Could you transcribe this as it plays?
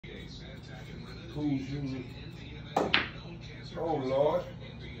Oh, Lord.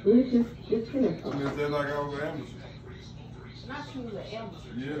 It's here. I missed that like I was Amazon. Not you, the Amazon.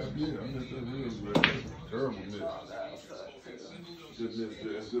 Yeah, I did. I missed that real bad. Terrible miss. Good miss,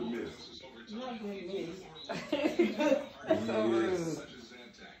 Jazz. Good miss. Not good miss. Yes.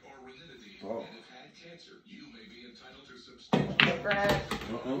 Oh.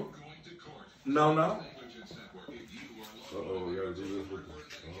 No, no. Uh-oh, we gotta do this with the...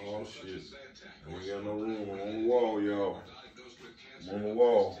 Oh, shit. We ain't got no room. I'm on the wall, y'all. I'm on the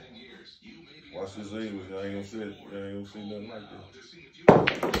wall. Watch this English. I ain't gonna say nothing like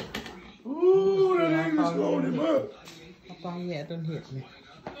that. Ooh, that English slowed him up. I thought he had done hit me.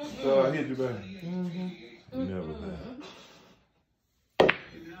 So I hit you, baby. Never did.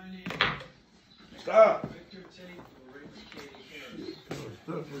 Stop.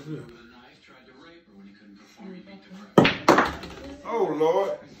 Oh,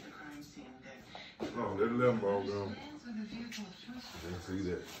 Lord. Oh, that lemon ball gone. Didn't see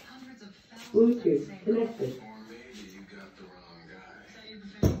that. Bluetooth connected.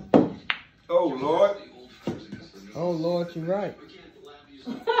 Oh, Lord. Oh, Lord, you're right.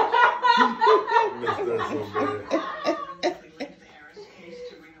 Missed that so bad.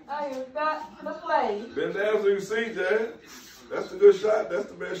 I am not the play. Bend down so you can see, Jazz. That's the good shot. That's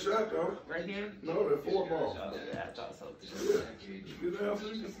the best shot, though. Right here? No, that 4-ball. Oh, yeah, I thought so. Yeah. Get down so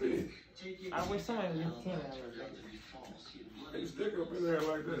you can see. I wish somebody would just tell me. Hey, stick up in there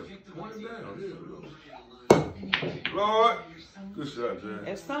like that. Point it down. Yeah, Lord. Good shot, Jazz.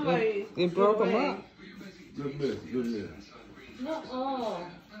 If somebody... It broke him up. Good miss. Good miss. No.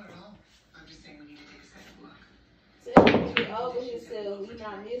 Get over himself. We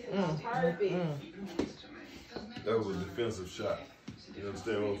not missing on purpose. That was a defensive shot. You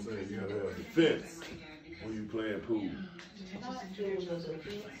understand what I'm saying? You gotta have defense when you playing pool. Yeah.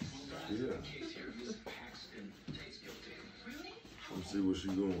 Let's see what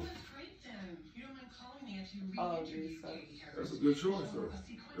she's doing. Oh, geez. That's a good choice, though.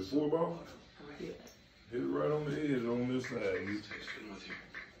 The 4-ball? Yeah. Hit it right on the edge on this side.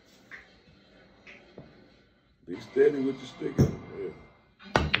 Be steady with your stick. Yeah.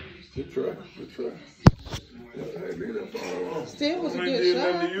 Good try. Good try. Yeah, hey, leave that ball alone. Still was a I ain't good did shot.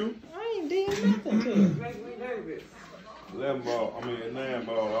 nothing to you. I ain't did nothing to him. Make me nervous. 11 ball, 9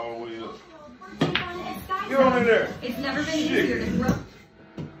 ball all the way up. Get on in there. It's never been easier to throw.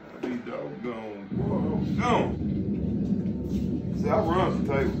 Be doggone. Whoa, gone. See, I run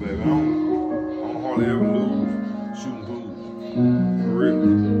the table, baby. I don't hardly ever lose shooting pool. For real.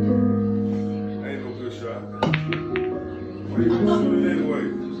 Ain't no good shot. Why you gonna shoot it anyway?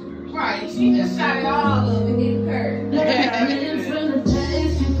 Right, she just shot it all up and hit the curve.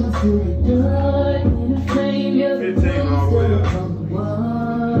 15 all the way up.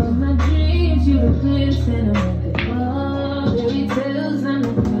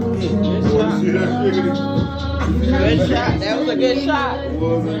 See that skiggity? Good shot. That was a good shot. It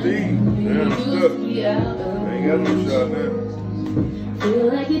was indeed. Damn stuck. Ain't got no shot now. Feel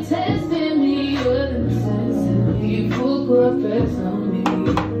like you're testing me with necessity. You put perfect on me.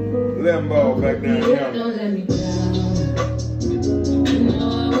 11 ball back down Don't counter. let me down. You know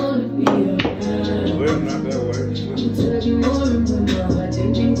I wanna be around. Well, not that way. Touch you more and more. I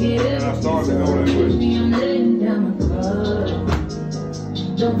didn't get it. And I started to go that way. I'm letting down my guard.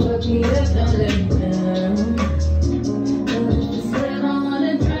 Don't fuck me up, don't let me down. Just said I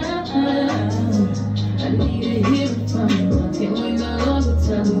wanna drown. I need to hear it from you. I can't wait no longer.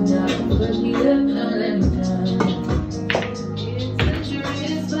 Tell me now. Don't fuck me up, don't let me down. Touch your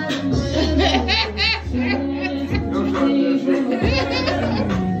wrist, but I'm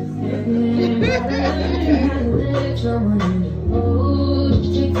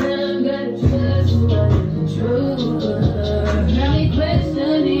take time, gotta trust who I control. Now we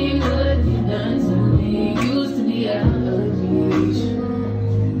questioning what you done to me. Used to be out of reach.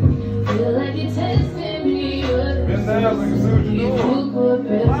 Feel like you're testing me. Bend down so you can see what you're doing.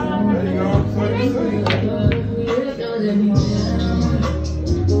 There you go. So you see. Don't let me down.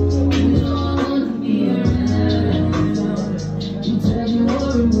 You know I wanna be around. You tell me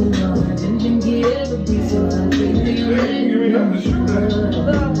more and more. I didn't get everything, so I think Hey, give me nothing to shoot at.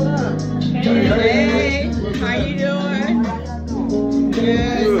 Hey, how you doing?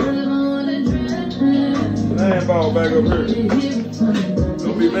 Good. Good. 9 ball back up here.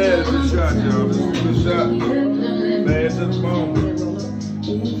 Don't be mad at this shot, y'all. This is a good shot. Bad to the bone.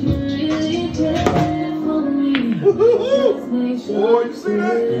 Boy, you see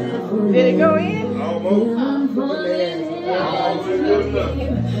that? Did it go in? Almost. Almost ain't good enough.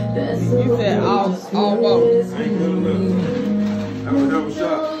 You said almost. Ain't good enough. That was a double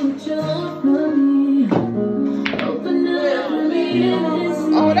shot.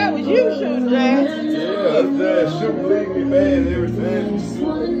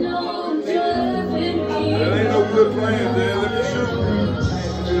 hand, man. Let me shoot.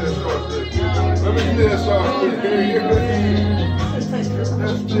 Let me get that short stick.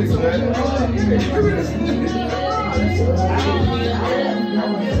 That stick, man. Give me the stick.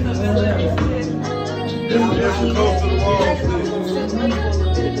 That's close to the wall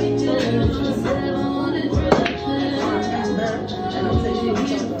stick.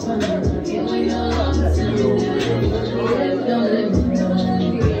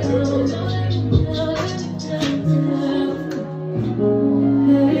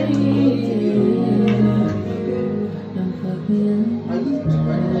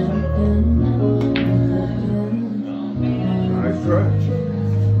 Nice try.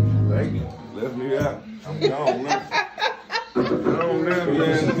 Thank you. Left me out. I'm gone now. Gone now,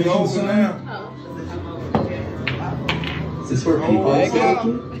 man. It's over now. Is this where people Oh, take you?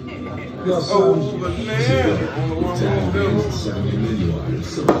 Over now. Only one more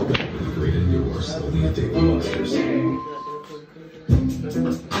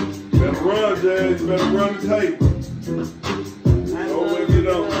Better run, Jazz. You better run the tape. Don't let me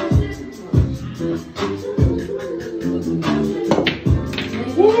know.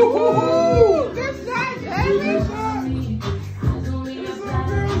 Woo-hoo-hoo! Good shot, Jazzy.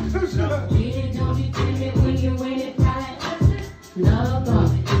 Good shot.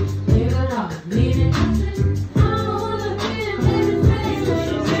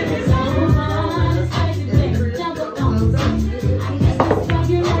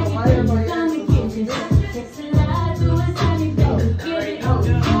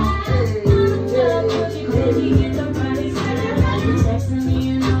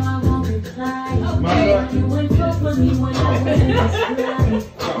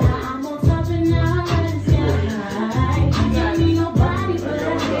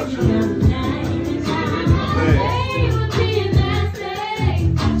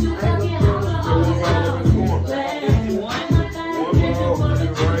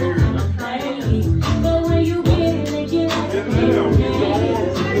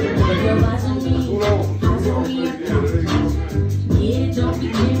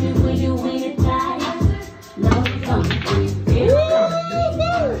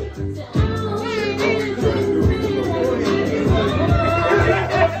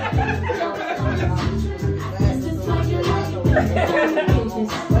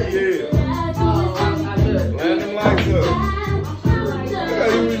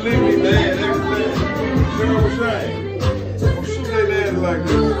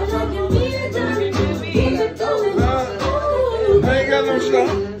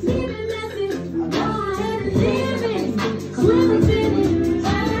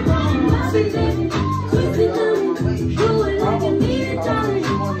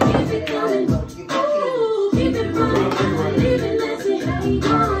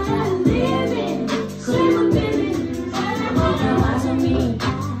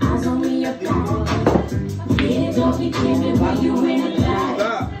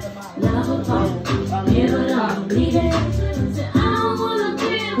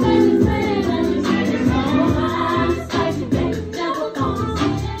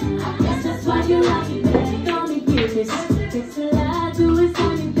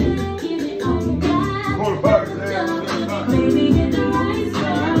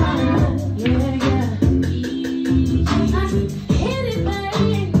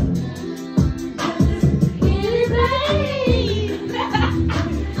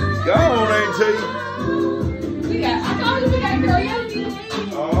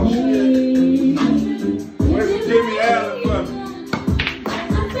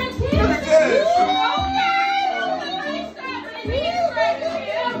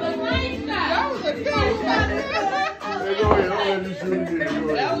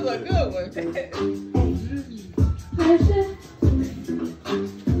 That was a good one.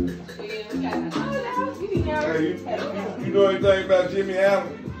 Hey, you know anything about Jimmy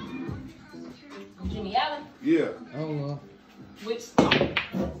Allen? Jimmy Allen? Yeah. Oh, well. Which song?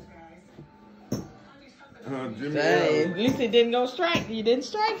 Jimmy Dang, Allen. at least it didn't go strike. You didn't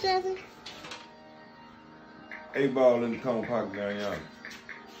strike, Jazzy. 8 ball in the cone pocket down yonder.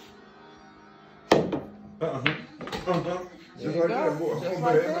 Just like that, boy. Just I'm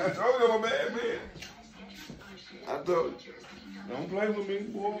like a bad that. man. I told you I'm a bad man. I told you. Don't play with me,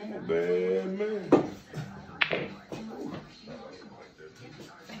 boy. I'm a bad man.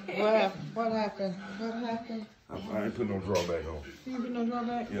 What happened? What happened? What happened? I ain't put no drawback on. You put no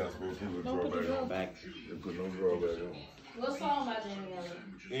drawback? Yeah, I'm supposed to put Don't put the drawback on. drawback. They put no drawback on. What song by Jimmy Allen?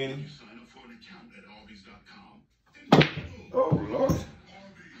 Any? Oh, Lord.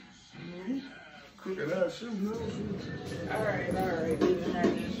 Crooked ass shoe, no. All right.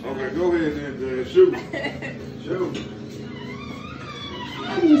 Okay, go ahead then, Jan. Shoot. Shoot.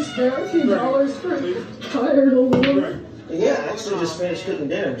 Can you spare a few dollars for tired old woman? Yeah, I actually just finished cooking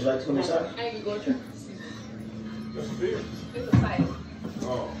dinner. Would you like to come inside? I ain't gonna go to. That's a beer. It's a fight.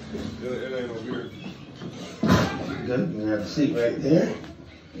 Oh, it ain't no beer. Good. You have a seat right there.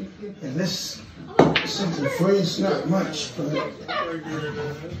 And this is something for you. It's not much, but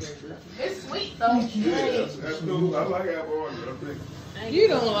It's sweet though. Yeah, that's cool. I like apple orange. I think. You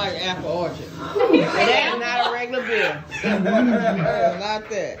don't like Apple Orchard. That's not a regular beer. Not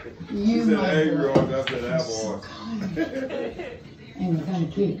that. She said angry orange. I said apple orange. And you're kind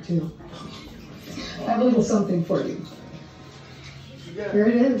of cute, too. I have a little something for you. Here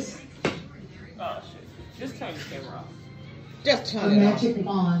it is. Oh shit. Just turn the camera off. Just A turn it off. magic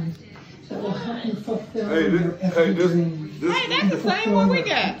wand that will help you fulfill Hey, your this, every hey, this, dream. this, Hey, that's the same one we got.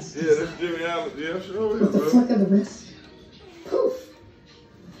 yeah, this Jimmy Allen. Yeah, sure With is, the bro. flick of the wrist. Poof.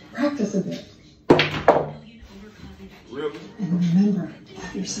 Practice a bit. Really? And remember,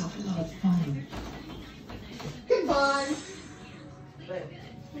 have yourself a lot of fun. Goodbye.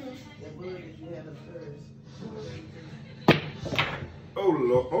 Oh,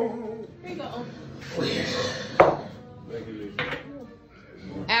 Lord. Here you go. Thank you, Lisa.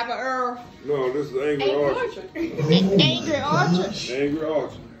 Apple Earl. No, this is Angry Orchard. Angry Orchard. Angry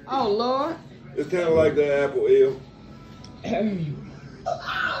Orchard. Oh, Lord. It's kind of like the apple ale.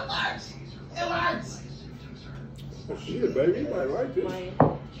 Oh, shit, baby. You might like this.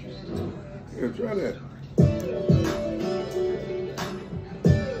 Yeah, try that.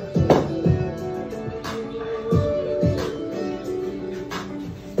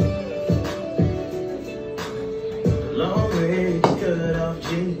 long way to cut off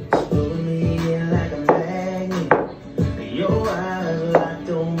jeans, pulling me in like a magnet. Your eyes locked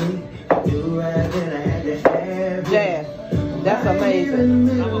on me. You right then I had to have you. Jazz. That's amazing.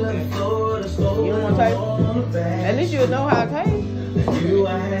 You don't want to taste? At least you'll know how it tastes. You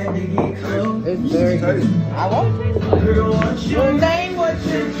I had to get close. It's very good. I want to taste it. Girl, what's Your your name, what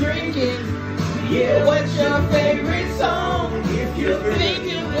you're drinking. yeah? What's your favorite song? If you're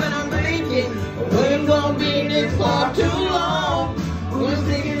thinking what I'm thinking, we're gonna be in this for too long. We're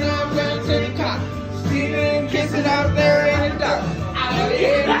sticking our breath to the cop, stealing kisses out there in the dark.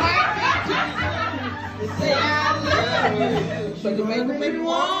 It might be to say I love you, but you make me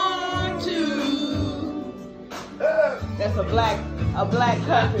want to. That's a black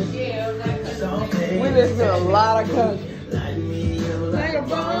country. Yeah, like We listen to a lot of country. Light me up Like a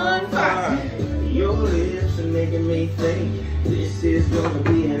bonfire. your lips are making me think this is gonna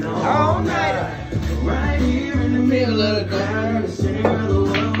be an All all-nighter. Right here in the middle of the night, the center of the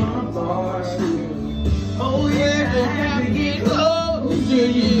world on a bar stool. Oh yeah, I have to get close to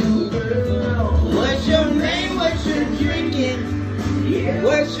you. What's your name? What you're drinking? yeah.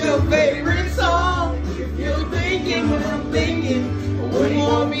 What's your favorite song? If you're thinking what I'm thinking, we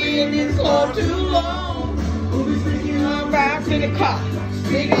won't be in this for too long. We'll be sneaking around to the car,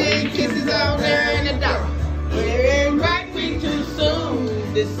 sneaking kisses out there in the dark. It might be too soon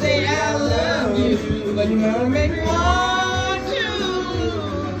to say I love you, but you're gonna make me want to.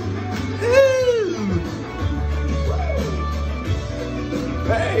 Ooh.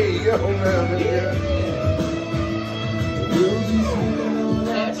 Hey, yo, man.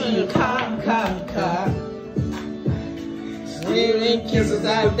 That's in the car. Sneaking kisses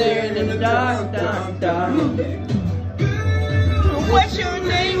out there in the dark. What's your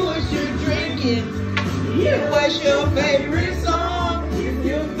name? What's your drinking? What's your favorite song? If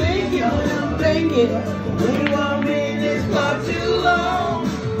you're thinking what I'm thinking, we won't be in this for too long.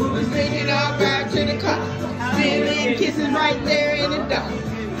 We'll be sneaking out back to the car, stealing kisses right there in the dark.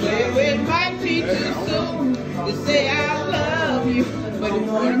 So it might be too soon to say I love you, but it's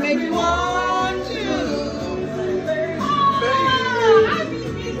gonna make me want to.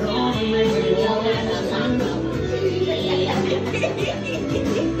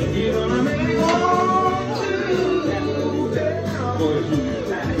 You're gonna make me want to.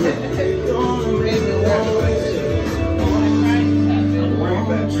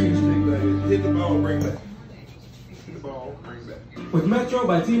 Hit the ball, bring back. Hit the ball, bring back. With Metro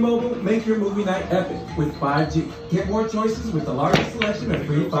by T-Mobile, make your movie night epic with 5G. Get more choices with the largest selection of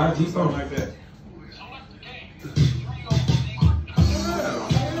free 5G phones. Like that.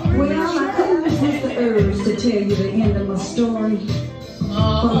 Well, I couldn't resist the urge to tell you the end of my story.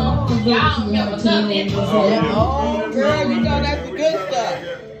 y'all don't know nothing. Oh, girl, you know that's the good stuff.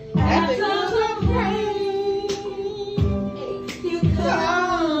 That's the good stuff. You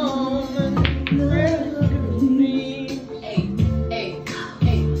come and rescue me. Hey.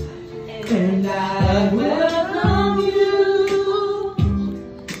 And I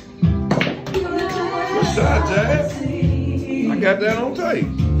on tape.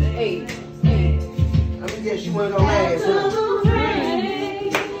 Hey. I mean, yeah, she wasn't gonna last.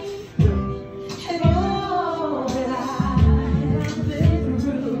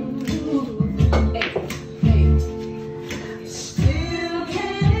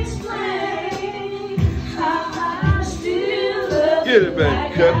 Get it,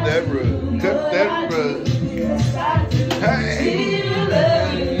 baby. Cut that rug. Cut that rug. Hey.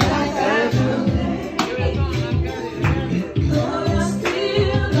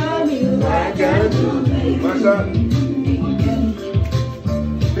 My son,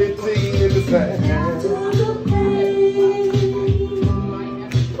 15 in the back.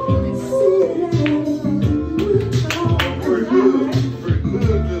 Pretty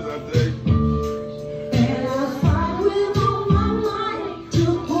good just out there.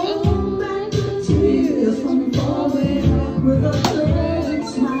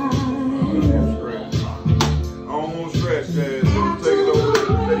 Almost scratch that. Take it over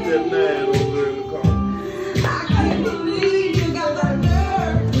there. Take that 9 over there in the car.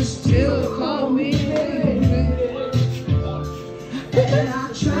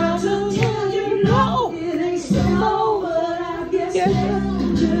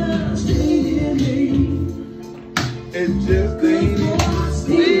 It just ain't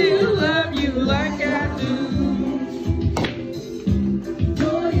Still love you like I do.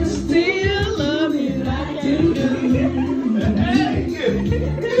 Still love you like you do.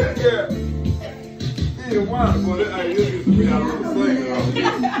 Yeah. Why? Boy, that used to be our little singer.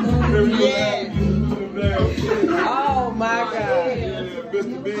 Oh my God. Yeah,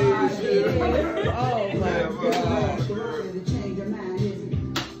 Mr. Big and shit. Oh my God.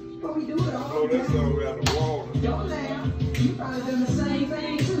 Oh, that song out the water. Don't laugh. You probably done the same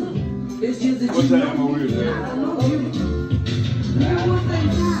thing too. It's just that What you time are we I there? don't know you. You know one thing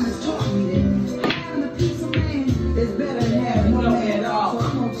time has taught me that having a piece of man is better than having no man at all. So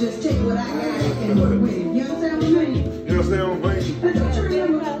I'm gonna just take what I got and work with it. You understand what I mean? You understand what I'm saying? And don't you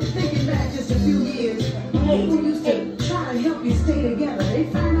remember thinking back just a few years when people used to try to help you stay together? They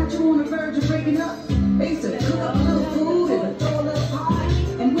find out you're on the verge of breaking up. They used to cook up a little food and throw a little party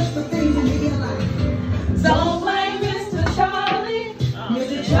and whisper things into your life. Don't blame Mr. Charlie.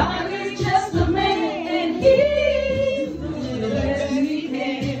 Mr. Charlie's just a man, and he's the best he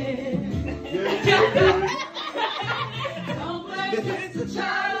can. Don't blame Mr.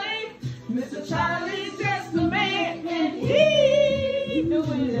 Charlie. Mr. Charlie's just a man, and he's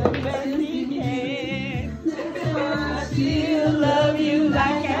doing the best he can. I still love you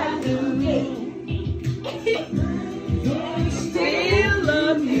like I do. Still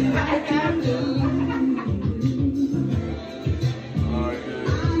love you like I do.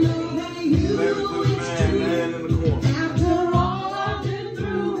 After all I've been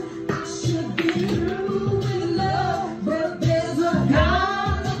through, I should be through with love. But there's a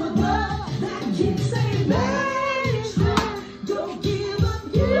God up above that keeps saying, "Baby, try, don't give up,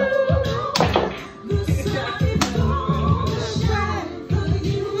 you know the sun is gonna shine for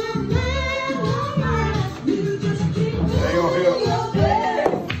you and me, alright. You just keep doing your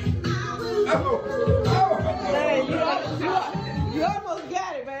best. I will Hey, you almost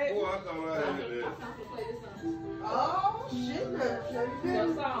got it, babe. Oh, I thought I had that. Oh, shit.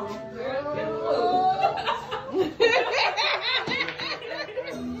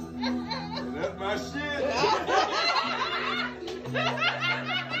 That's my shit.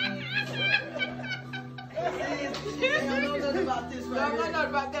 Don't know nothing about this right Don't know nothing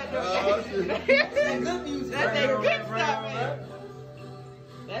about that. Oh, shit. That good music. That good stuff, man.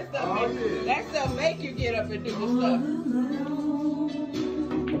 That stuff, Oh, yeah. that stuff make you get up and do the stuff.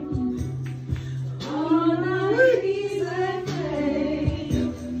 All I need that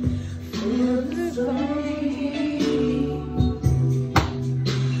faith, feel the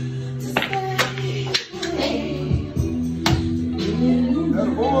That's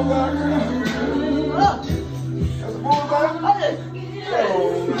a bullseye, girl. That's a bullseye.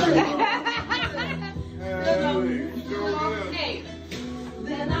 Oh,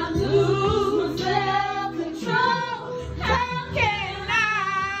 Then I lose my self-control. How can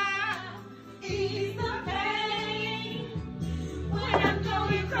I ease the pain when I know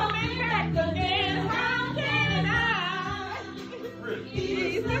you're coming back again? How can I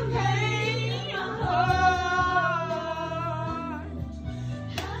ease the pain in your heart?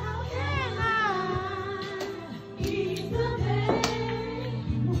 How can I ease the pain?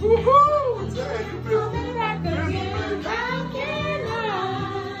 Coming back again. How can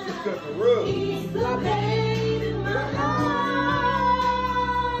I cut the rug. ease the pain in my heart?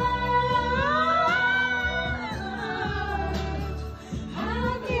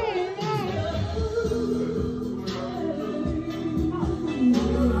 How can I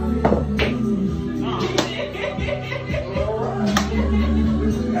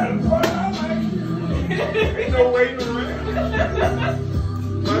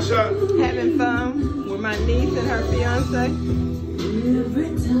niece and her fiance.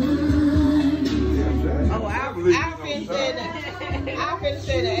 Oh, Alvin said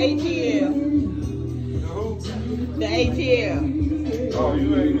the ATL. The ATL. Oh,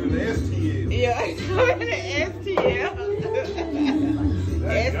 you ain't in the STL. Yeah, I'm in the STL.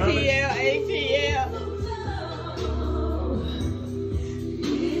 STL, ATL.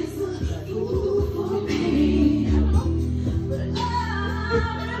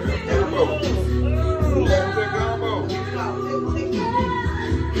 Combo. What's that combo?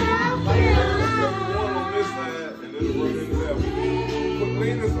 One on this side, and then run into that one. But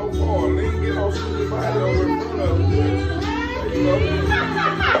lean this so far. Lean, get off the body over in front of it. There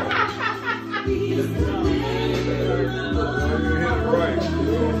you go. You hit it right.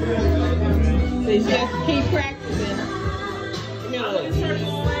 They just keep practicing. No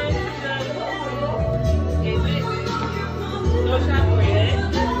shot for you, eh?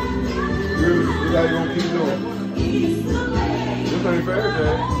 Really? This how you gonna keep doing? This ain't fair,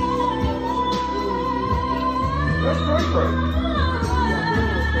 Dad. That's great, right?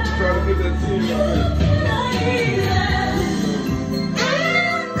 Try to get that team out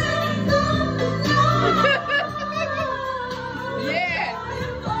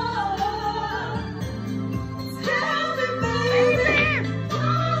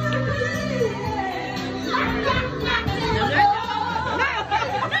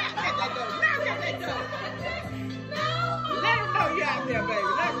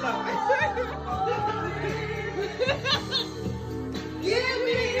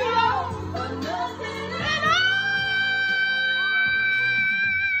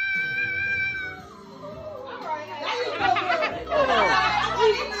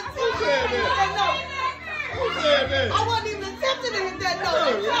I wasn't even attempting to hit that note.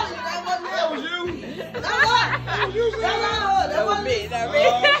 I'm telling you, that wasn't That was you? That was. That was you, Sam? That wasn't me. That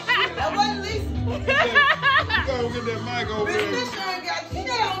wasn't Lisa. You gotta get that mic over Miss there. Fisher ain't got shit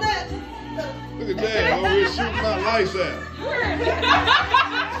on that. Look at that, over here shooting my lights out.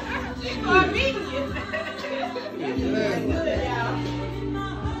 She's my medium.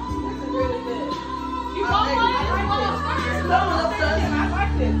 You want one? I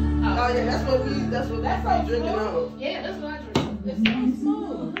like this. Oh yeah, that's what we drinking on. Yeah, that's what I drink. It's so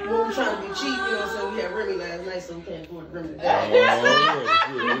smooth. We were trying to be cheap, you know, so we had Remy last night, so we can't afford Remy today.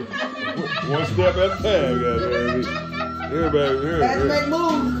 One step at a time, guys. Here, baby, here. Had to make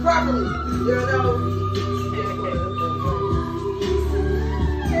moves properly, you know.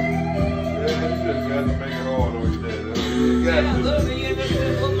 Yeah, you just got to make it hard on you, Dad. You got to.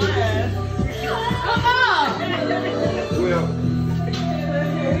 Well,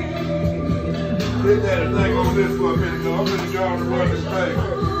 hit that thing on this for a minute, though. I'm going to go on and run this thing.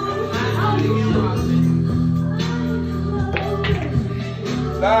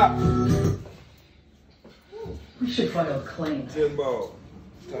 Stop. We should file a claim. 10 ball.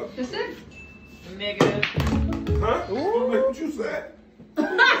 Top. That's it. Negative. Huh? What you said? Oh,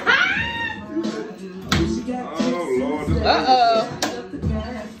 Lord.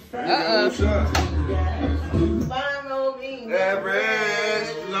 Average,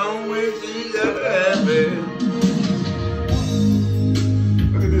 long way she got average.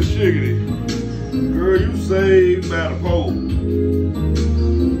 Look at this shiggity. Girl, you saved by the pole.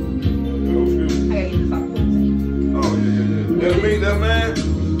 Oh, yeah. That's me, that's mine?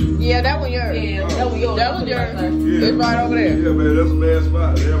 Yeah, that one yours. Yeah, that one yours. That one yours. Yeah. It's right over there. Yeah, man, that's a bad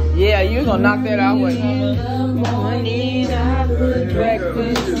spot. Yeah, you gonna knock that out with.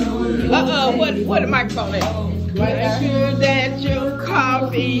 What the microphone at? Make sure that your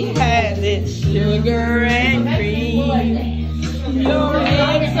coffee has its sugar and cream. Your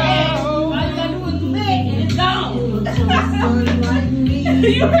eggs are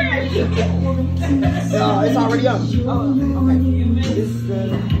you heard it? It's already on.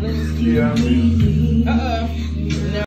 Yeah, I mean.